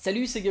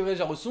Salut, c'est Gabriel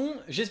Jarosson,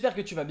 j'espère que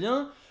tu vas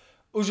bien.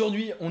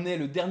 Aujourd'hui, on est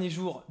le dernier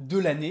jour de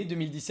l'année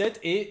 2017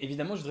 et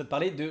évidemment, je voudrais te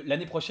parler de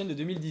l'année prochaine de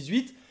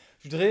 2018.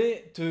 Je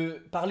voudrais te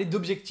parler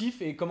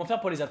d'objectifs et comment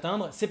faire pour les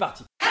atteindre. C'est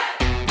parti.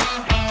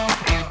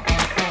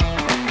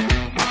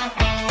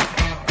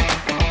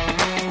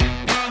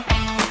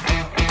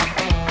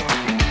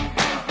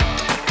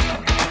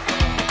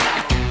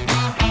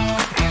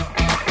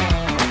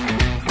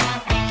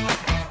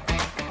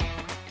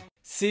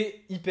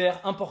 C'est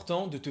hyper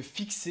important de te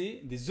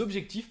fixer des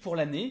objectifs pour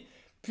l'année,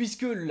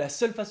 puisque la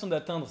seule façon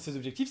d'atteindre ces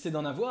objectifs, c'est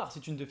d'en avoir. Si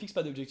tu ne te fixes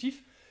pas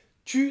d'objectifs,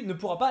 tu ne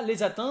pourras pas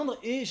les atteindre.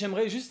 Et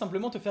j'aimerais juste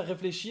simplement te faire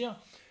réfléchir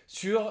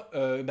sur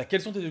quels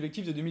sont tes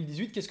objectifs de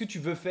 2018, qu'est-ce que tu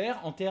veux faire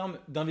en termes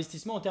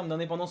d'investissement, en termes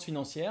d'indépendance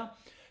financière,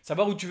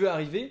 savoir où tu veux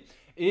arriver.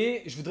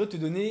 Et je voudrais te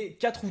donner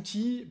 4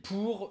 outils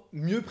pour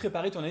mieux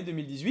préparer ton année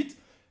 2018.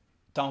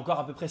 Tu as encore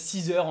à peu près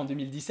 6 heures en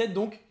 2017,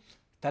 donc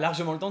tu as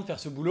largement le temps de faire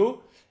ce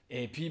boulot.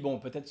 Et puis, bon,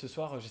 peut-être ce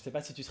soir, je ne sais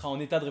pas si tu seras en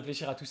état de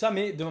réfléchir à tout ça,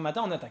 mais demain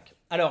matin, on attaque.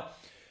 Alors,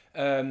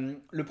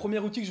 le premier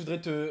outil que je voudrais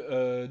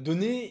te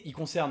donner, il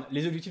concerne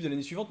les objectifs de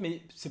l'année suivante,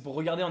 mais c'est pour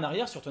regarder en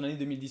arrière sur ton année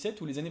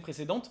 2017 ou les années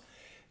précédentes,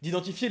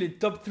 d'identifier les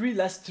top 3,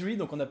 last 3,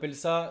 donc on appelle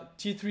ça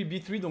T3,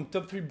 B3, donc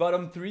top 3,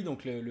 bottom 3,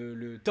 donc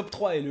le top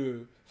 3 et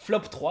le flop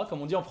 3,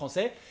 comme on dit en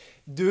français,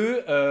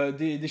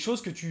 des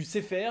choses que tu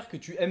sais faire, que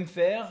tu aimes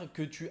faire,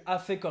 que tu as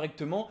fait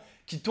correctement,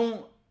 qui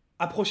t'ont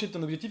approcher de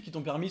ton objectif, qui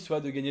t'ont permis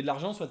soit de gagner de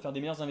l'argent, soit de faire des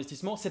meilleurs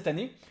investissements cette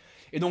année.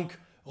 Et donc,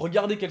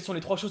 regardez quelles sont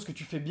les 3 choses que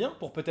tu fais bien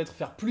pour peut-être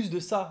faire plus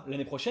de ça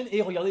l'année prochaine,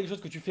 et regardez les choses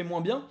que tu fais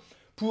moins bien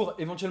pour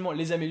éventuellement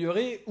les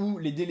améliorer ou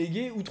les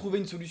déléguer ou trouver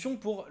une solution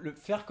pour le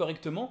faire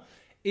correctement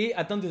et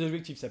atteindre tes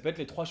objectifs. Ça peut être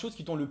les 3 choses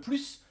qui t'ont le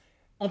plus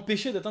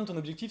empêché d'atteindre ton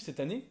objectif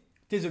cette année,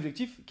 tes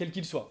objectifs, quels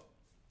qu'ils soient.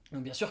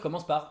 Donc bien sûr,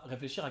 commence par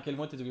réfléchir à quels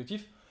vont être tes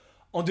objectifs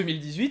en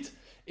 2018.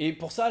 Et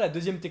pour ça, la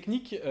deuxième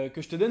technique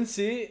que je te donne,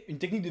 c'est une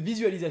technique de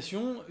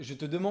visualisation. Je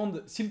te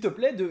demande, s'il te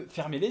plaît, de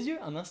fermer les yeux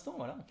un instant,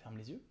 voilà, on ferme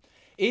les yeux,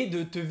 et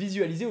de te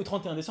visualiser au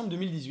 31 décembre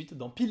 2018,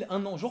 dans pile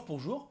un an, jour pour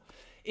jour.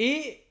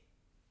 Et,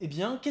 eh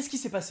bien, qu'est-ce qui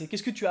s'est passé?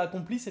 Qu'est-ce que tu as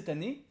accompli cette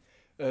année?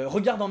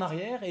 Regarde en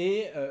arrière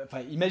et,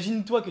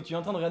 imagine-toi que tu es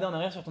en train de regarder en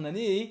arrière sur ton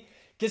année et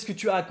qu'est-ce que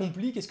tu as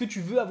accompli? Qu'est-ce que tu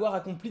veux avoir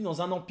accompli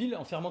dans un an pile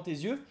en fermant tes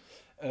yeux?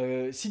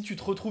 Si tu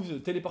te retrouves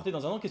téléporté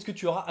dans un an, qu'est-ce que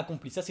tu auras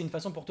accompli? Ça, c'est une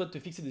façon pour toi de te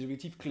fixer des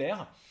objectifs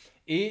clairs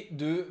et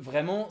de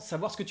vraiment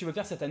savoir ce que tu veux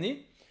faire cette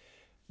année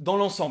dans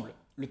l'ensemble.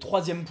 Le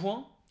troisième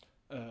point,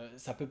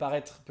 ça peut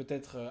paraître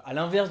peut-être à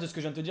l'inverse de ce que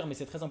je viens de te dire, mais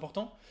c'est très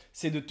important,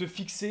 c'est de te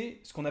fixer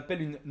ce qu'on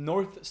appelle une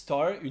North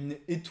Star, une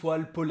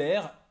étoile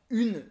polaire,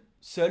 une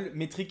seule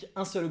métrique,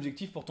 un seul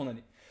objectif pour ton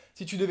année.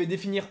 Si tu devais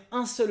définir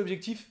un seul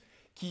objectif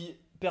qui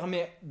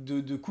permet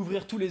de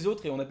couvrir tous les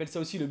autres, et on appelle ça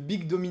aussi le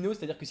big domino,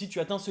 c'est-à-dire que si tu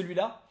atteins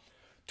celui-là,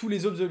 tous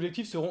les autres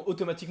objectifs seront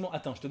automatiquement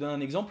atteints. Je te donne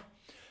un exemple.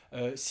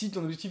 Si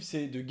ton objectif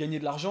c'est de gagner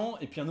de l'argent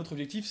et puis un autre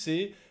objectif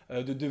c'est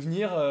de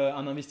devenir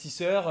un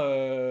investisseur,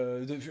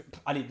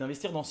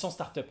 d'investir dans 100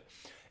 startups.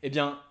 Eh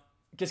bien,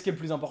 qu'est-ce qui est le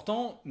plus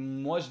important?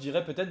 Moi, je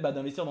dirais peut-être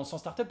d'investir dans 100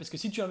 startups parce que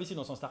si tu investis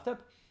dans 100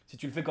 startups, si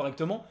tu le fais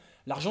correctement,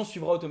 l'argent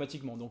suivra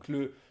automatiquement. Donc,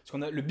 le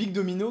big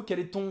domino, quel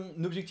est ton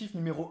objectif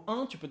numéro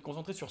 1? Tu peux te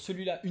concentrer sur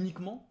celui-là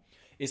uniquement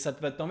et ça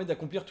va te permettre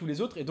d'accomplir tous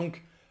les autres. Et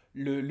donc,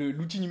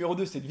 l'outil numéro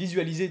 2, c'est de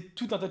visualiser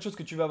tout un tas de choses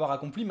que tu vas avoir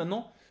accompli.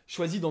 Maintenant,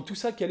 choisis dans tout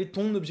ça quel est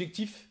ton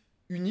objectif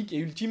unique et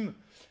ultime.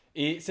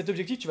 Et cet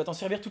objectif, tu vas t'en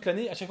servir toute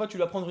l'année. À chaque fois que tu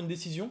dois prendre une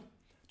décision,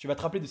 tu vas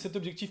te rappeler de cet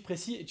objectif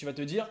précis et tu vas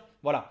te dire,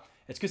 voilà,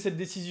 est-ce que cette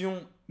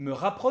décision me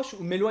rapproche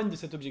ou m'éloigne de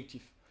cet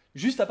objectif?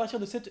 Juste à partir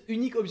de cet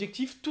unique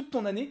objectif, toute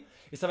ton année,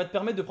 et ça va te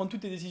permettre de prendre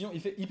toutes tes décisions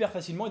hyper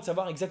facilement et de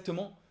savoir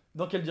exactement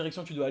dans quelle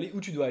direction tu dois aller,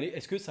 où tu dois aller.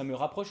 Est-ce que ça me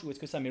rapproche ou est-ce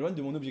que ça m'éloigne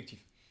de mon objectif?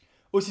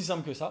 Aussi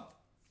simple que ça.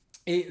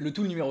 Et le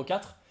tool numéro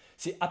 4,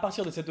 c'est à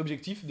partir de cet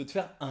objectif de te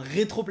faire un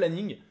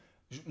rétro-planning,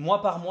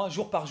 mois par mois,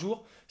 jour par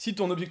jour. Si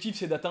ton objectif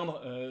c'est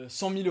d'atteindre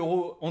 100 000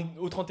 euros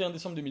au 31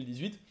 décembre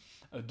 2018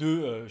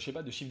 de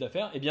chiffre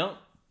d'affaires, eh bien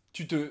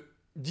tu te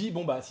dis,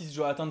 si je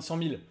dois atteindre 100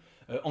 000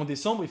 en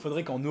décembre, il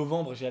faudrait qu'en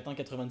novembre j'ai atteint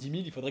 90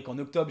 000, il faudrait qu'en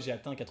octobre j'ai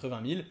atteint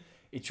 80 000,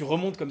 et tu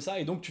remontes comme ça,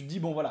 et donc tu te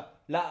dis,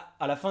 là,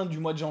 à la fin du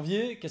mois de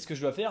janvier, qu'est-ce que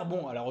je dois faire?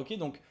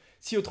 Donc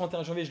si au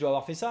 31 janvier je dois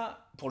avoir fait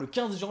ça, pour le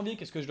 15 janvier,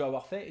 qu'est-ce que je dois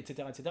avoir fait,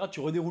 etc., etc. Tu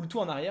redéroules tout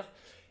en arrière.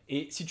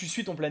 Et si tu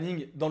suis ton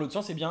planning dans l'autre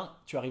sens, eh bien,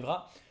 tu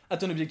arriveras à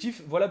ton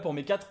objectif. Voilà pour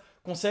mes 4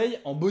 conseils.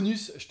 En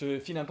bonus, je te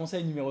file un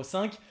conseil numéro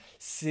 5.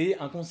 C'est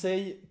un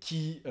conseil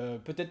qui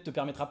peut-être te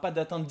permettra pas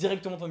d'atteindre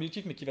directement ton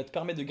objectif, mais qui va te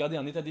permettre de garder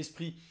un état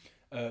d'esprit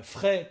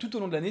frais tout au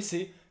long de l'année.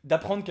 C'est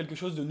d'apprendre quelque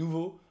chose de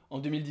nouveau en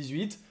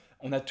 2018.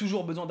 On a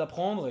toujours besoin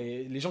d'apprendre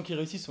et les gens qui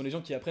réussissent sont les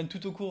gens qui apprennent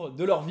tout au cours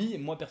de leur vie. Et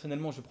moi,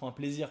 personnellement, je prends un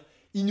plaisir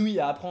inouï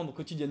à apprendre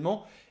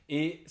quotidiennement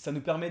et ça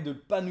nous permet de ne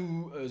pas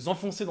nous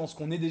enfoncer dans ce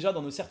qu'on est déjà,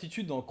 dans nos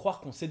certitudes, dans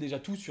croire qu'on sait déjà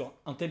tout sur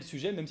un tel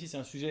sujet, même si c'est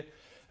un sujet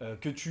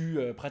que tu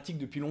pratiques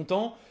depuis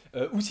longtemps,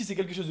 ou si c'est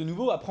quelque chose de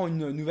nouveau, apprends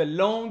une nouvelle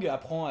langue,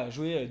 apprends à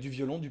jouer du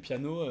violon, du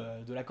piano,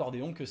 de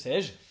l'accordéon, que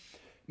sais-je.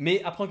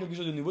 mais apprends quelque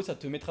chose de nouveau, ça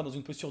te mettra dans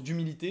une posture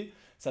d'humilité,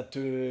 ça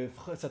te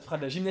fera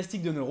de la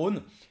gymnastique de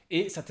neurones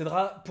et ça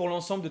t'aidera pour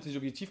l'ensemble de tes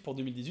objectifs pour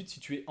 2018 si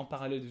tu es en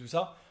parallèle de tout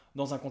ça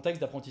dans un contexte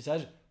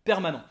d'apprentissage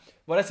permanent.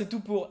 Voilà, c'est tout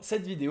pour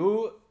cette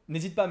vidéo.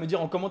 N'hésite pas à me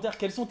dire en commentaire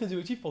quels sont tes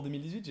objectifs pour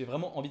 2018, j'ai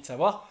vraiment envie de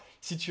savoir.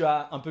 Si tu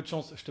as un peu de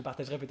chance, je te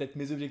partagerai peut-être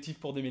mes objectifs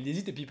pour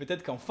 2018 et puis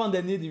peut-être qu'en fin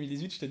d'année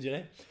 2018, je te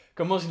dirai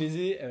comment je les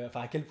ai,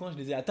 à quel point je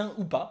les ai atteints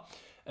ou pas.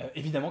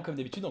 Évidemment, comme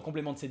d'habitude, en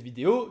complément de cette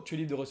vidéo, tu es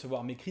libre de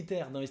recevoir mes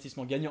critères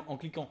d'investissement gagnant en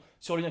cliquant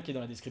sur le lien qui est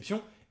dans la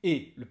description.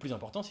 Et le plus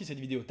important, si cette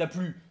vidéo t'a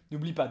plu,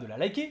 n'oublie pas de la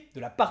liker, de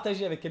la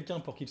partager avec quelqu'un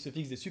pour qu'il se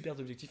fixe des super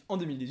objectifs en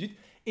 2018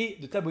 et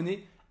de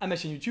t'abonner à ma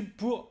chaîne YouTube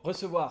pour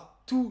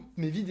recevoir toutes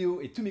mes vidéos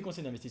et tous mes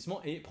conseils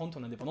d'investissement et prendre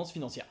ton indépendance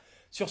financière.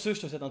 Sur ce,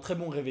 je te souhaite un très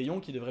bon réveillon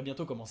qui devrait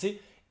bientôt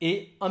commencer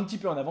et un petit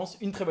peu en avance,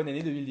 une très bonne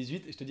année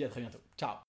 2018 et je te dis à très bientôt. Ciao!